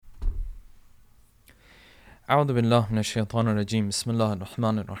أعوذ بالله من الشيطان الرجيم بسم الله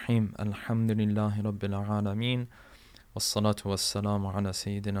الرحمن الرحيم الحمد لله رب العالمين والصلاة والسلام على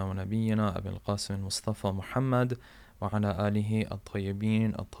سيدنا ونبينا أبي القاسم المصطفى محمد وعلى آله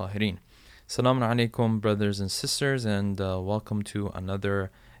الطيبين الطاهرين. Assalamu alaikum, brothers and sisters, and welcome to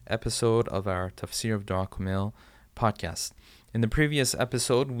another episode of our Tafsir of Dua Kumail podcast. In the previous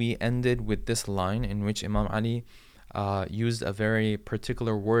episode, we ended with this line in which Imam Ali used a very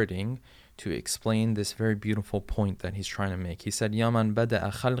particular wording to explain this very beautiful point that he's trying to make. He said, يَا مَنْ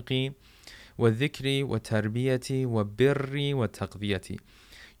بَدَأَ خَلْقِي وَذِكْرِي وَتَرْبِيَتِي وَبِرِّي وَتَقْوِيَتِي.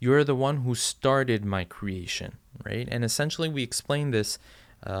 You're the one who started my creation, right? And essentially we explained this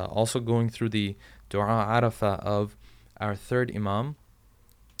also going through the Dua Arafah of our third Imam.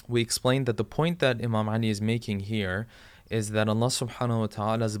 We explained that the point that Imam Ali is making here is that Allah subhanahu wa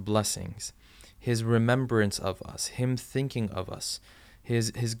ta'ala's blessings, His remembrance of us, Him thinking of us,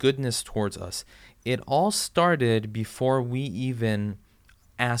 His goodness towards us, it all started before we even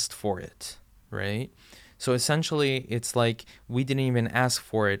asked for it, right? So essentially, it's like we didn't even ask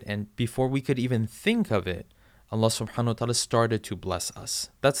for it, and before we could even think of it, Allah subhanahu wa ta'ala started to bless us.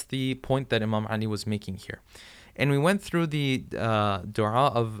 That's the point that Imam Ali was making here. And we went through the dua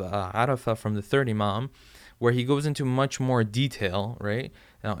of Arafah from the third Imam, where he goes into much more detail, right?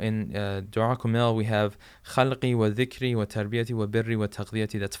 Now in Dua Kumail we have Khalqi wa Dhikri wa Tarbiyati wa Birri wa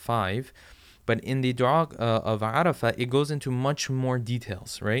Taqdiyati, that's 5. But in the Dua of Arafah, it goes into much more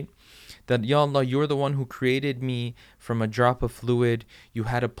details, right? That, Ya Allah, you're the one who created me from a drop of fluid. You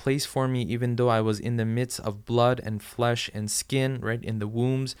had a place for me even though I was in the midst of blood and flesh and skin, right? In the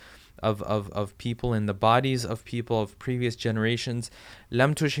wombs of people, in the bodies of people of previous generations.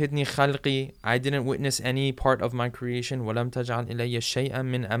 Lam tushhidni khalqi, I didn't witness any part of my creation. Walam taj'al ilayya shay'an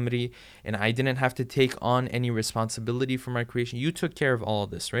min amri, and I didn't have to take on any responsibility for my creation. You took care of all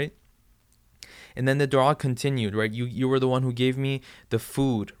of this, right? And then the dua continued, right? You were the one who gave me the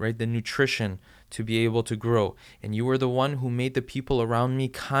food, right? The nutrition to be able to grow. And you were the one who made the people around me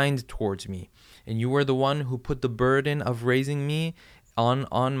kind towards me. And you were the one who put the burden of raising me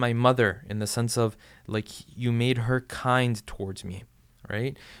on my mother, in the sense of like you made her kind towards me,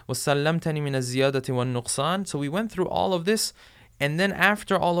 right? وَسَلَّمْتَنِي مِنَ الزِّيَادَةِ وَالنُّقْصَانِ. So we went through all of this, and then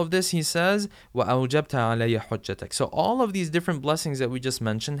after all of this he says وَأَوْجَبْتَ عَلَيَّ حُجَّتَكَ. So all of these different blessings that we just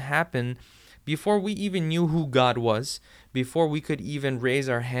mentioned happened before we even knew who God was, before we could even raise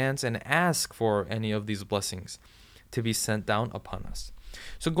our hands and ask for any of these blessings to be sent down upon us.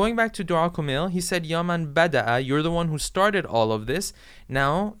 So going back to Dua Kumail, he said, Ya man bada'a, you're the one who started all of this.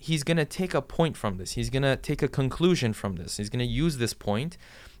 Now he's going to take a point from this. He's going to take a conclusion from this. He's going to use this point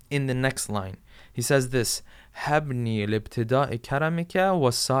in the next line. He says this, Habni libtida'i karamika wa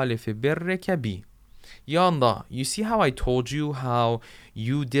salifi birrika bi. Ya Allah, you see how I told you how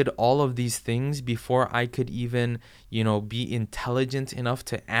you did all of these things before I could even, be intelligent enough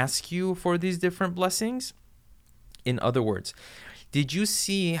to ask you for these different blessings? In other words, did you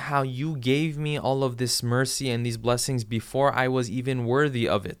see how you gave me all of this mercy and these blessings before I was even worthy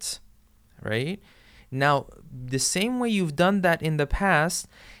of it? Right? Now, the same way you've done that in the past,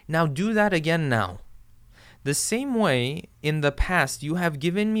 now do that again now. The same way in the past you have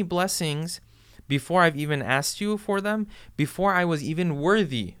given me blessings before I've even asked you for them, before I was even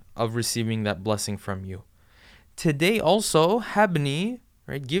worthy of receiving that blessing from you. Today also, habni,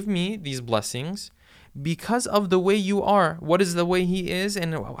 right? Give me these blessings because of the way you are. What is the way He is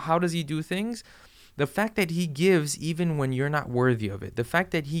and how does He do things? The fact that He gives even when you're not worthy of it. The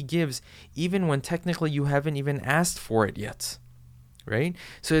fact that He gives even when technically you haven't even asked for it yet. Right?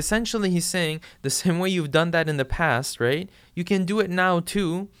 So essentially He's saying the same way you've done that in the past, right? You can do it now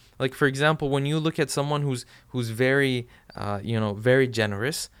too. Like for example, when you look at someone who's very, very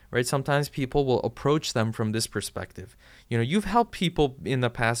generous, right? Sometimes people will approach them from this perspective. You've helped people in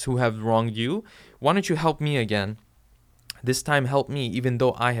the past who have wronged you. Why don't you help me again? This time help me, even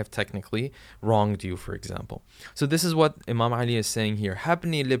though I have technically wronged you, for example. So this is what Imam Ali is saying here.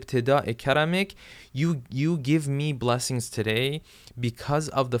 Habni libtida'i karamik. You give me blessings today because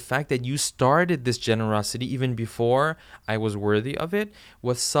of the fact that you started this generosity even before I was worthy of it.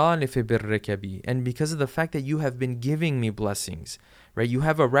 وَالصَّالِفِ بِالرِّكَبِ. And because of the fact that you have been giving me blessings, right? You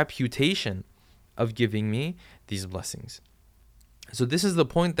have a reputation of giving me these blessings. So this is the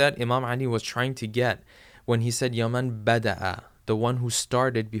point that Imam Ali was trying to get when he said, Ya man bada'a, the one who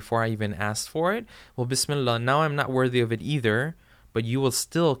started before I even asked for it. Well, Bismillah, now I'm not worthy of it either, but you will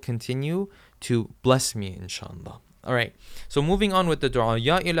still continue to bless me, inshallah. All right, so moving on with the dua.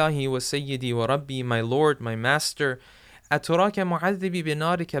 Ya ilahi wa sayyidi wa rabbi, my Lord, my Master. Aturaka mu'adhibi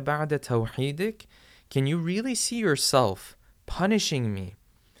binarika ba'da tawhidik. Can you really see yourself punishing me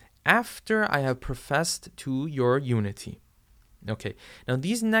after I have professed to your unity. Okay, now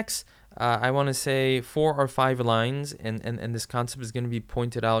these next, I want to say 4 or 5 lines, and this concept is going to be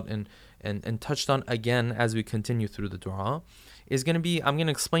pointed out and touched on again as we continue through the dua, is going to be, I'm going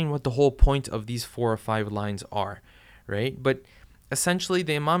to explain what the whole point of these 4 or 5 lines are, right? But essentially,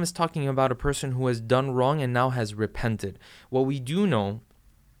 the Imam is talking about a person who has done wrong and now has repented. What we do know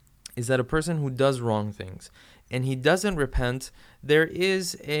is that a person who does wrong things and he doesn't repent, there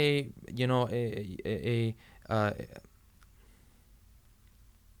is a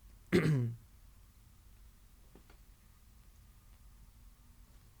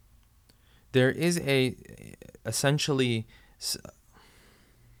there is a essentially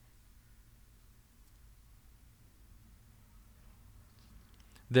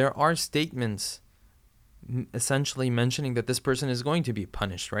there are statements essentially mentioning that this person is going to be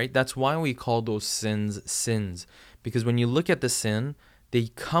punished, right? That's why we call those sins, because when you look at the sin, they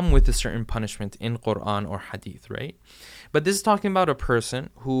come with a certain punishment in Quran or Hadith, right? But this is talking about a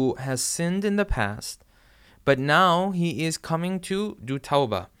person who has sinned in the past, but now he is coming to do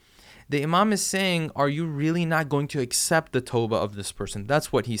tawbah. The Imam is saying, are you really not going to accept the tawbah of this person?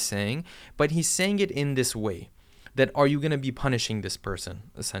 That's what he's saying, but he's saying it in this way, that are you going to be punishing this person,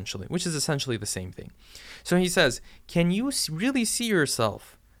 essentially, which is essentially the same thing. So he says, can you really see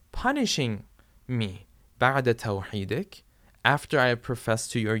yourself punishing me بَعْدَ تَوْحِيدِكَ, after I have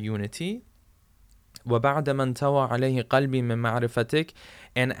professed to your unity, وَبَعْدَ مَنْ تَوَى عَلَيْهِ قَلْبِي مِنْ مَعْرِفَتِكَ,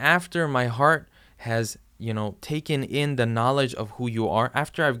 and after my heart has taken in the knowledge of who you are,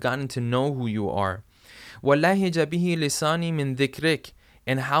 after I've gotten to know who you are, وَلَهِجَ بِهِ لِسَانِي مِنْ ذِكْرِكَ,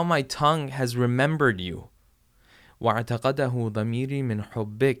 and how my tongue has remembered you, وَاعْتَقَدَهُ ضَمِيرِي مِنْ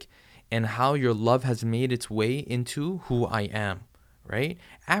حُبِّكَ, and how your love has made its way into who I am, right?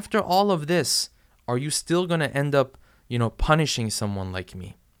 After all of this, are you still going to end up, punishing someone like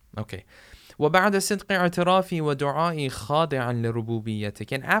me? Okay. وَبَعْدَ صِدْقِ اعْتِرَافِي وَدُعَائِي خَاضِعًا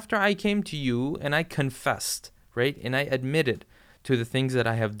لِرُبُوبِيَّتِكَ, and after I came to you and I confessed, right, and I admitted to the things that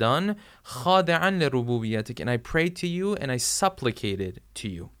I have done, خَاضِعًا لِرُبُوبِيَّتِكَ, and I prayed to you and I supplicated to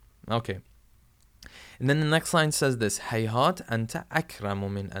you. Okay. And then the next line says this, هَيْهَاتْ أَنْتَ أَكْرَمُ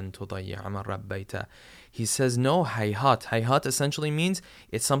مِنْ أَنْ تُضَيِّعَ مَنْ رَبَّيْتَ. He says, no, hayhat. Hayhat essentially means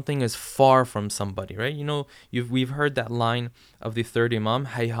it's something is far from somebody, right? We've heard that line of the third Imam,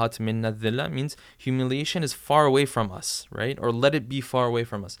 hayhat minna dhilla, means humiliation is far away from us, right? Or let it be far away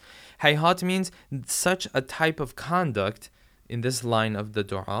from us. Hayhat means such a type of conduct. In this line of the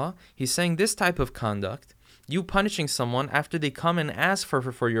dua, he's saying this type of conduct, you punishing someone after they come and ask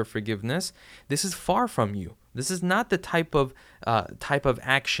for your forgiveness, this is far from you. This is not the type of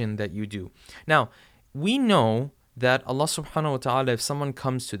action that you do. Now, we know that Allah subhanahu wa ta'ala, if someone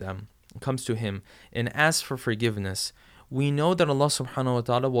comes to him and asks for forgiveness, we know that Allah subhanahu wa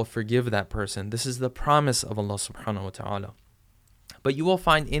ta'ala will forgive that person. This is the promise of Allah subhanahu wa ta'ala. But you will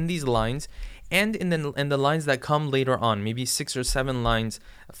find in these lines and in the lines that come later on, maybe 6 or 7 lines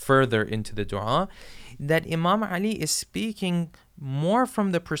further into the dua, that Imam Ali is speaking more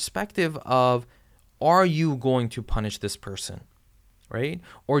from the perspective of, are you going to punish this person, right?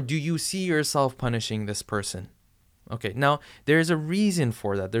 Or do you see yourself punishing this person? Okay, now there's a reason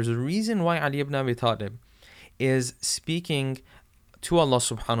for that. There's a reason why Ali ibn Abi Talib is speaking to Allah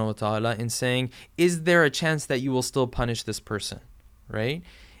subhanahu wa ta'ala and saying, is there a chance that you will still punish this person, right?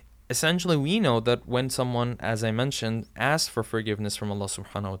 Essentially, we know that when someone, as I mentioned, asks for forgiveness from Allah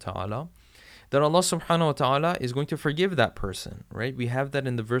subhanahu wa ta'ala, that Allah subhanahu wa ta'ala is going to forgive that person, right? We have that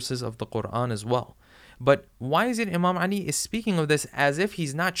in the verses of the Quran as well. But why is it Imam Ali is speaking of this as if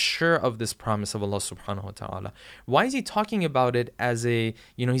he's not sure of this promise of Allah subhanahu wa ta'ala? Why is he talking about it as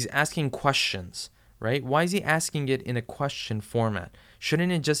he's asking questions, right? Why is he asking it in a question format?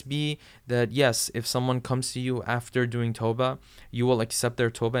 Shouldn't it just be that, yes, if someone comes to you after doing tawbah, you will accept their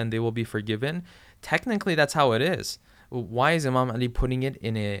tawbah and they will be forgiven? Technically, that's how it is. Why is Imam Ali putting it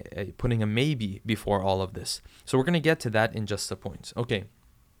in putting a maybe before all of this? So we're going to get to that in just a point. Okay.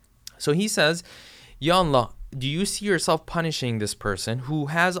 So he says, Ya Allah, do you see yourself punishing this person who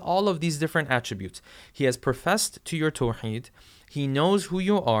has all of these different attributes? He has professed to your tawheed. He knows who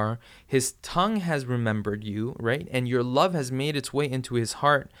you are. His tongue has remembered you, right? And your love has made its way into his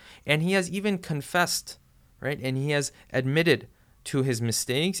heart. And he has even confessed, right? And he has admitted to his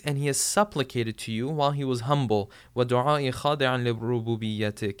mistakes, and he has supplicated to you while he was humble. وَدُعَائِ خَاضِعًا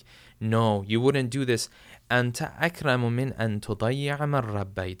لِرُبُوبِيَّتِكَ. No, you wouldn't do this. أَنْتَ أَكْرَمُ مِنْ أَنْ تُضَيِّعَ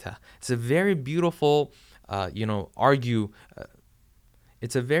مَنْ رَبَّيْتَ. It's a very beautiful,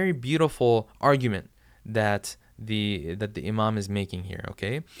 it's a very beautiful argument that the Imam is making here,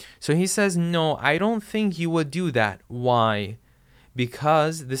 okay? So he says, no, I don't think you would do that. Why?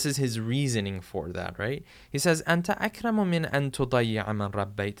 because this is his reasoning for that, right? He says, "Anta akramu min an tudayya man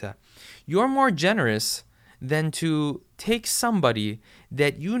rabbayta." You're more generous than to take somebody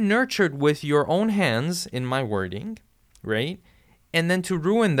that you nurtured with your own hands, in my wording, right? And then to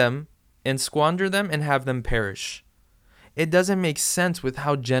ruin them and squander them and have them perish. It doesn't make sense with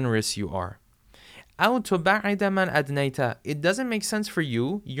how generous you are. أو تبعد من أدنيت. It doesn't make sense for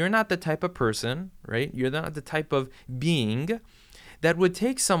you. You're not the type of person, right? You're not the type of being that would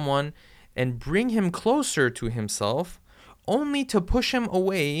take someone and bring him closer to himself only to push him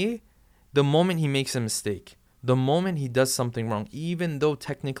away the moment he makes a mistake, the moment he does something wrong, even though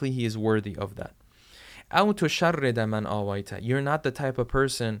technically he is worthy of that. أو تشرد من آويت. You're not the type of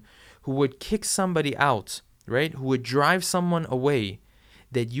person who would kick somebody out, right? Who would drive someone away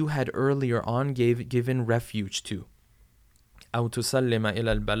that you had earlier on given refuge to. أو تسلم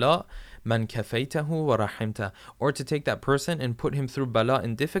إلى البلاء من كفيته ورحمته. Or to take that person and put him through bala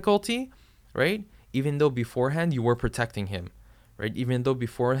and difficulty, right? Even though beforehand you were protecting him, right? Even though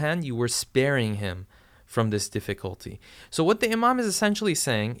beforehand you were sparing him from this difficulty. So what the Imam is essentially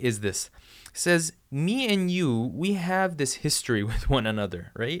saying is this. He says, me and you, we have this history with one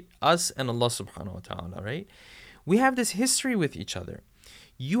another, right? Us and Allah subhanahu wa ta'ala, right? We have this history with each other.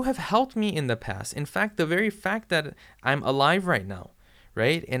 You have helped me in the past. In fact, the very fact that I'm alive right now,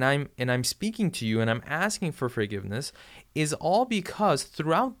 right? And I'm speaking to you and I'm asking for forgiveness is all because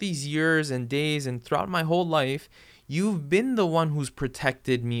throughout these years and days and throughout my whole life, you've been the one who's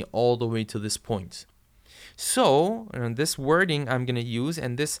protected me all the way to this point. So, this wording I'm going to use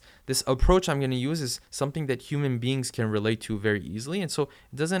and this approach I'm going to use is something that human beings can relate to very easily. And so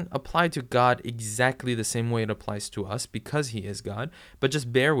it doesn't apply to God exactly the same way it applies to us because he is God. But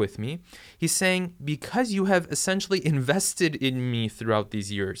just bear with me. He's saying, because you have essentially invested in me throughout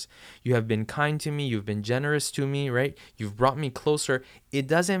these years, you have been kind to me, you've been generous to me, right? You've brought me closer. It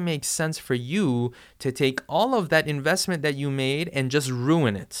doesn't make sense for you to take all of that investment that you made and just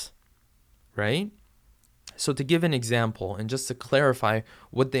ruin it, right? So to give an example and just to clarify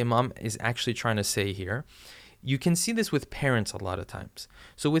what the Imam is actually trying to say here, you can see this with parents a lot of times.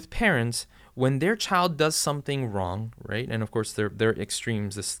 So with parents, when their child does something wrong, right? And of course, they're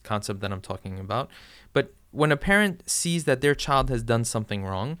extremes, this concept that I'm talking about. But when a parent sees that their child has done something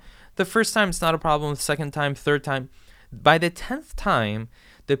wrong, the first time it's not a problem, the second time, third time. By the 10th time,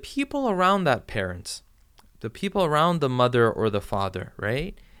 the people around that parent, the people around the mother or the father,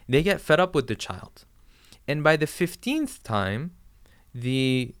 right? They get fed up with the child. And by the 15th time,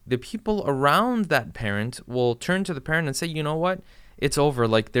 the people around that parent will turn to the parent and say, you know what? It's over.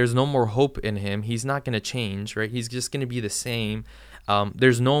 Like, there's no more hope in him. He's not going to change, right? He's just going to be the same.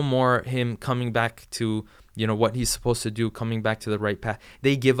 There's no more him coming back to, what he's supposed to do, coming back to the right path.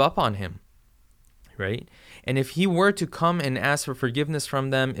 They give up on him, right? And if he were to come and ask for forgiveness from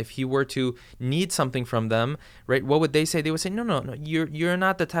them, if he were to need something from them, right, what would they say? They would say, no, you're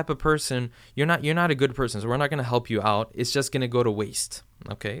not the type of person, you're not a good person, so we're not going to help you out. It's just going to go to waste,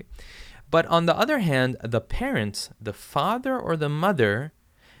 okay? But on the other hand, the parents, the father or the mother,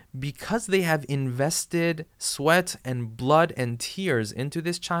 because they have invested sweat and blood and tears into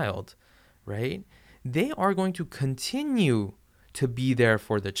this child, right, they are going to continue to be there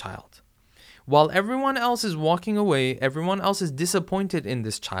for the child. While everyone else is walking away, everyone else is disappointed in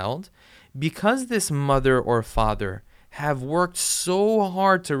this child, because this mother or father have worked so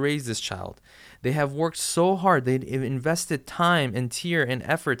hard to raise this child. They have worked so hard. They've invested time and tear and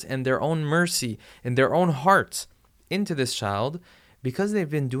effort and their own mercy and their own hearts into this child. Because they've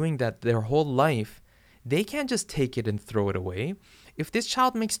been doing that their whole life, they can't just take it and throw it away. If this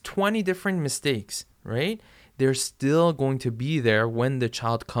child makes 20 different mistakes, right, they're still going to be there when the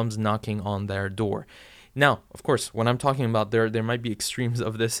child comes knocking on their door. Now, of course, when I'm talking about there might be extremes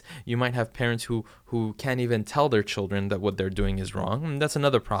of this. You might have parents who can't even tell their children that what they're doing is wrong. And that's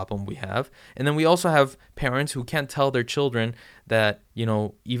another problem we have. And then we also have parents who can't tell their children that,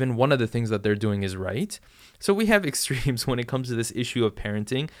 even one of the things that they're doing is right. So we have extremes when it comes to this issue of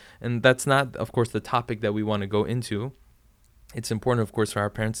parenting. And that's not, of course, the topic that we want to go into. It's important, of course, for our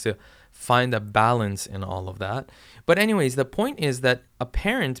parents to find a balance in all of that. But anyways, the point is that a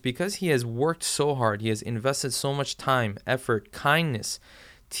parent, because he has worked so hard, he has invested so much time, effort, kindness,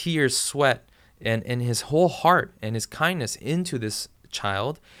 tears, sweat, and his whole heart and his kindness into this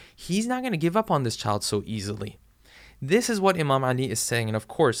child, he's not going to give up on this child so easily. This is what Imam Ali is saying. And of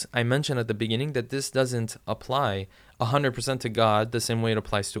course, I mentioned at the beginning that this doesn't apply 100% to God the same way it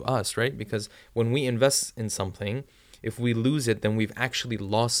applies to us, right? Because when we invest in something, if we lose it, then we've actually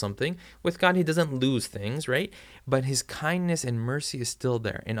lost something. With God, he doesn't lose things, right? But his kindness and mercy is still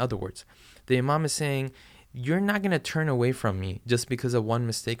there. In other words, the Imam is saying, you're not going to turn away from me just because of one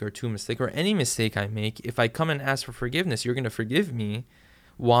mistake or two mistakes or any mistake I make. If I come and ask for forgiveness, you're going to forgive me.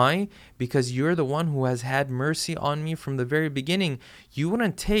 Why? Because you're the one who has had mercy on me from the very beginning. You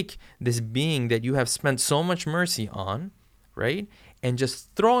wouldn't take this being that you have spent so much mercy on, right, and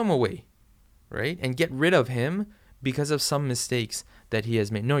just throw him away, right, and get rid of him because of some mistakes that he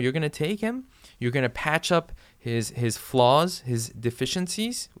has made. No, you're going to take him, you're going to patch up his flaws, his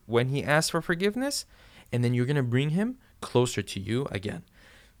deficiencies when he asks for forgiveness, and then you're going to bring him closer to you again.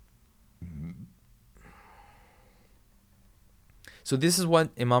 So this is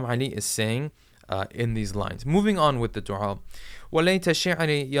what Imam Ali is saying in these lines. Moving on with the dua. وَلَيْتَ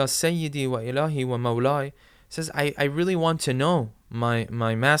شِعْرِي يَا سَيِّدِي وَإِلَهِي وَمَوْلَاي. Says, I really want to know, my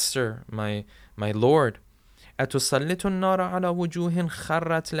master, my Lord. أَتُسَلِّتُ النَّارَ عَلَى وُجُوهٍ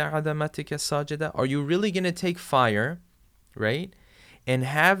خَرَّتْ لَعَدَمَتِكَ سَاجِدًا. Are you really going to take fire, right, and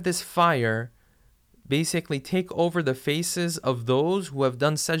have this fire basically take over the faces of those who have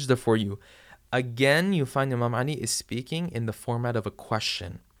done sajda for you? Again, you find Imam Ali is speaking in the format of a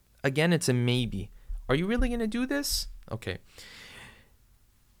question. Again, it's a maybe. Are you really going to do this? Okay.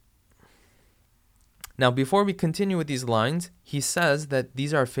 Now, before we continue with these lines, he says that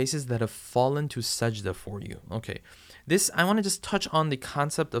these are faces that have fallen to sajda for you. Okay. I want to just touch on the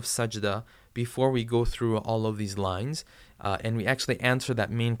concept of sajda before we go through all of these lines. And we actually answer that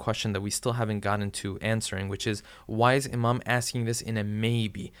main question that we still haven't gotten to answering, which is, why is Imam asking this in a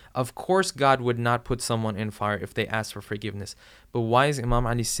maybe? Of course, God would not put someone in fire if they ask for forgiveness. But why is Imam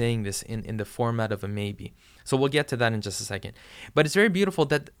Ali saying this in the format of a maybe? So we'll get to that in just a second. But it's very beautiful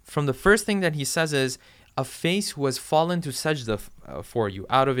that from the first thing that he says is, a face who has fallen to sajda for you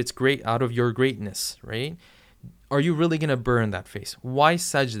out of your greatness, right? Are you really going to burn that face? Why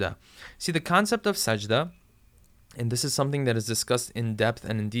sajda? See, the concept of sajda, and this is something that is discussed in depth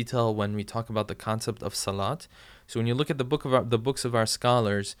and in detail when we talk about the concept of salat. So when you look at the books of our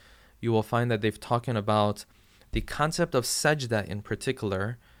scholars, you will find that they've talked about the concept of sajda in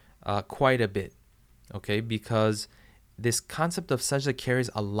particular quite a bit, okay? Because this concept of sajda carries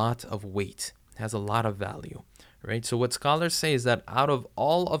a lot of weight, has a lot of value, right? So what scholars say is that out of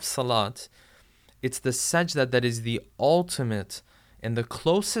all of salat, it's the sajda that is the ultimate and the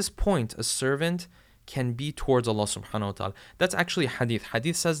closest point a servant can be towards Allah subhanahu wa ta'ala. That's actually hadith.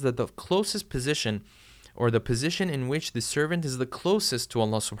 Hadith says that the closest position, or the position in which the servant is the closest to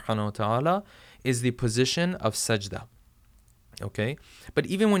Allah subhanahu wa ta'ala, is the position of sajda. Okay? But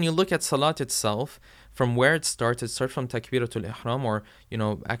even when you look at salat itself, from where it starts from takbiratul ihram, or,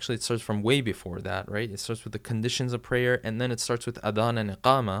 actually it starts from way before that, right? It starts with the conditions of prayer, and then it starts with adhan and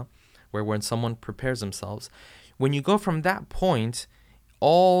iqama, where when someone prepares themselves. When you go from that point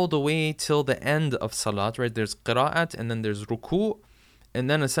all the way till the end of salat, right? There's qira'at, and then there's ruku', and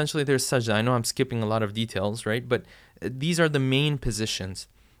then essentially there's sajda. I know I'm skipping a lot of details, right? But these are the main positions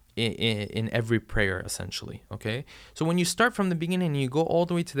in every prayer, essentially, okay? So when you start from the beginning and you go all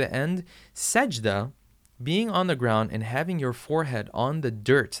the way to the end, sajda, being on the ground and having your forehead on the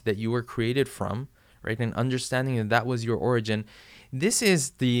dirt that you were created from, right? And understanding that was your origin, this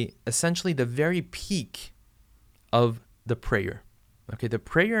is essentially the very peak of the prayer. Okay, the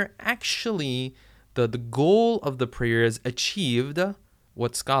prayer actually, the goal of the prayer is achieved,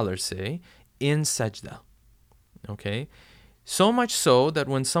 what scholars say, in sajda. Okay, so much so that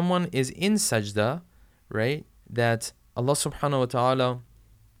when someone is in sajda, right, that Allah subhanahu wa ta'ala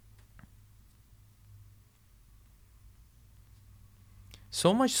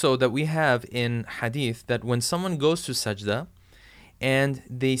so much so that we have in hadith that when someone goes to sajda and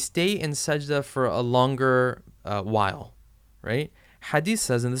they stay in sajda for a longer while, right? Hadith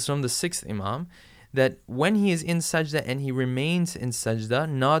says, and this is from the 6th Imam, that when he is in sajda and he remains in sajda,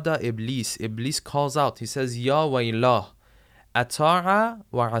 nada Iblis calls out. He says, Ya waylah, ata'a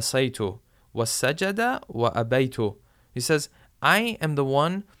wa asaytu, wa sajada wa abaytu. He says, I am the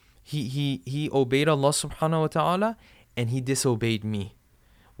one, he obeyed Allah subhanahu wa ta'ala, and he disobeyed me.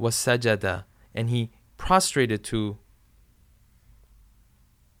 Was sajada, and he prostrated to.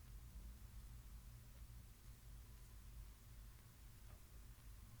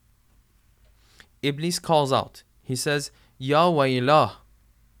 Iblis calls out. He says, Ya waylah.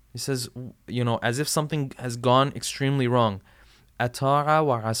 He says, as if something has gone extremely wrong. Ata'a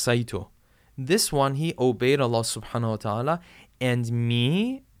wa asaytu. This one, he obeyed Allah subhanahu wa ta'ala, and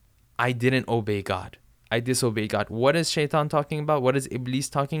me, I didn't obey God. I disobeyed God. What is Shaitan talking about? What is Iblis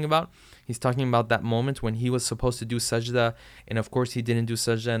talking about? He's talking about that moment when he was supposed to do sajda, and of course he didn't do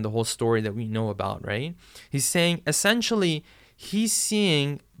sajda, and the whole story that we know about, right? He's saying, essentially, he's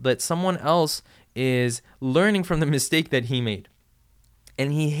seeing that someone else is learning from the mistake that he made. And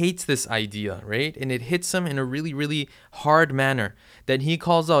he hates this idea, right? And it hits him in a really, really hard manner that he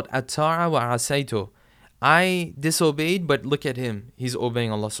calls out, Ata'a wa asaytu. I disobeyed, but look at him. He's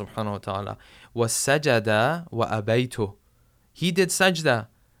obeying Allah subhanahu wa ta'ala. وَسَجَدَ وَأَبَيْتُ. He did sajda,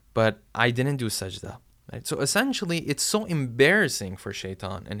 but I didn't do sajda. Right? So essentially, it's so embarrassing for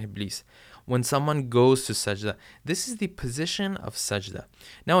shaitan and iblis when someone goes to sajda. This is the position of sajda.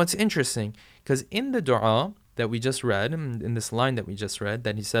 Now, it's interesting because in the dua that we just read, in this line that we just read,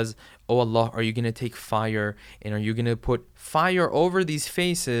 that he says, "Oh Allah, are you going to take fire and are you going to put fire over these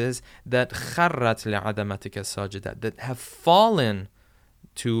faces that kharrat li'adamatika sajda, that have fallen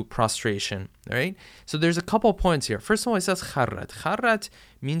to prostration," right? So there's a couple points here. First of all, it says kharrat. Kharrat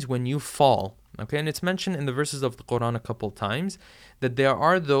means when you fall. Okay, and it's mentioned in the verses of the Quran a couple times that there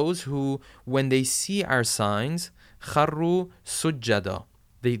are those who, when they see our signs, kharru sujjada,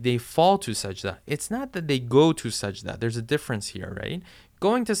 they fall to sajda. It's not that they go to sajda. There's a difference here, right?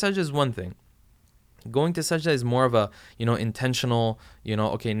 Going to sajda is one thing. Going to sajda is more of a, intentional,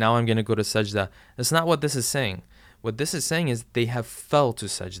 okay, now I'm going to go to sajda. That's not what this is saying. What this is saying is they have fell to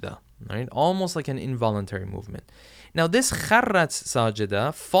sajda, right? Almost like an involuntary movement. Now this kharrat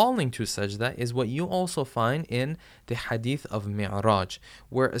sajda, falling to sajda, is what you also find in the hadith of Mi'raj,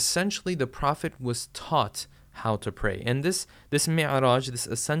 where essentially the Prophet was taught how to pray. And this Mi'raj, this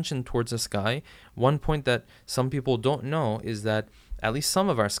ascension towards the sky, one point that some people don't know is that, at least some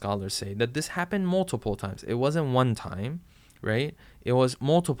of our scholars say, that this happened multiple times. It wasn't one time, right? It was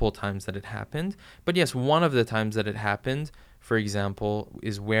multiple times that it happened. But yes, one of the times that it happened, for example,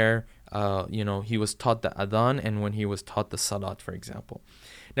 is where he was taught the adhan and when he was taught the salat, for example.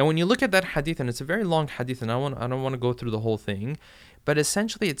 Now, when you look at that hadith, and it's a very long hadith, and I don't want to go through the whole thing, but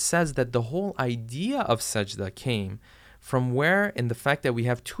essentially it says that the whole idea of sajda came from where, in the fact that we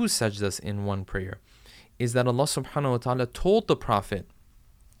have two sajdas in one prayer, is that Allah subhanahu wa ta'ala told the Prophet,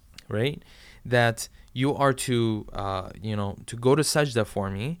 right, that you are to go to sajda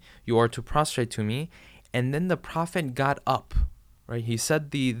for me, you are to prostrate to me, and then the Prophet got up, right? He said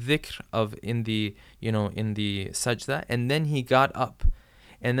the dhikr in the sajda, and then he got up.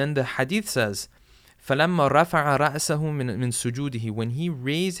 And then the hadith says, فَلَمَّا رَفَعَ رَأْسَهُ مِنْ سُجُودِهِ, when he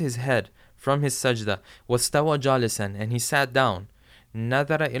raised his head from his sajda, وَاسْتَوَى جَالِسًا, and he sat down,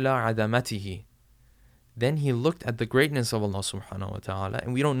 نَذَرَ إِلَىٰ عَظَمَتِهِ, then he looked at the greatness of Allah subhanahu wa ta'ala,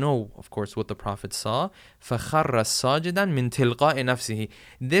 and we don't know, of course, what the Prophet saw. فَخَرَّ سَاجِدًا مِنْ تِلْقَاءِ نَفْسِهِ,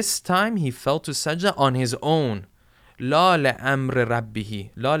 this time he fell to sajda on his own. لَا لَأَمْرِ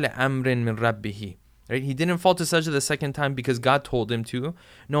رَبِّهِ, لَا لَأَمْرٍ مِنْ رَبِّهِ. Right? He didn't fall to sajda the second time because God told him to.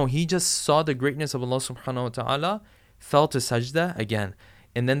 No, he just saw the greatness of Allah subhanahu wa ta'ala, fell to sajda again.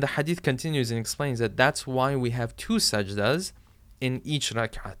 And then the hadith continues and explains that that's why we have two sajdas in each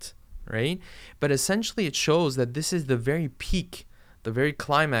rak'at, right? But essentially it shows that this is the very peak, the very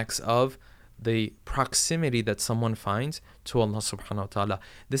climax of the proximity that someone finds to Allah subhanahu wa ta'ala.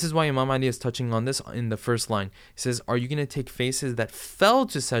 This is why Imam Ali is touching on this in the first line. He says, are you going to take faces that fell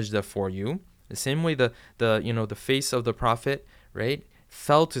to sajda for you? The same way the face of the Prophet, right,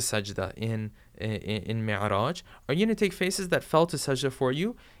 fell to sajda in Mi'raj. Are you going to take faces that fell to sajda for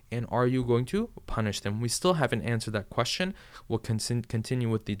you, and are you going to punish them? We still haven't answered that question. We'll continue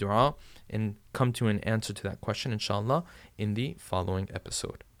with the dua and come to an answer to that question, inshallah, in the following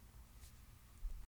episode.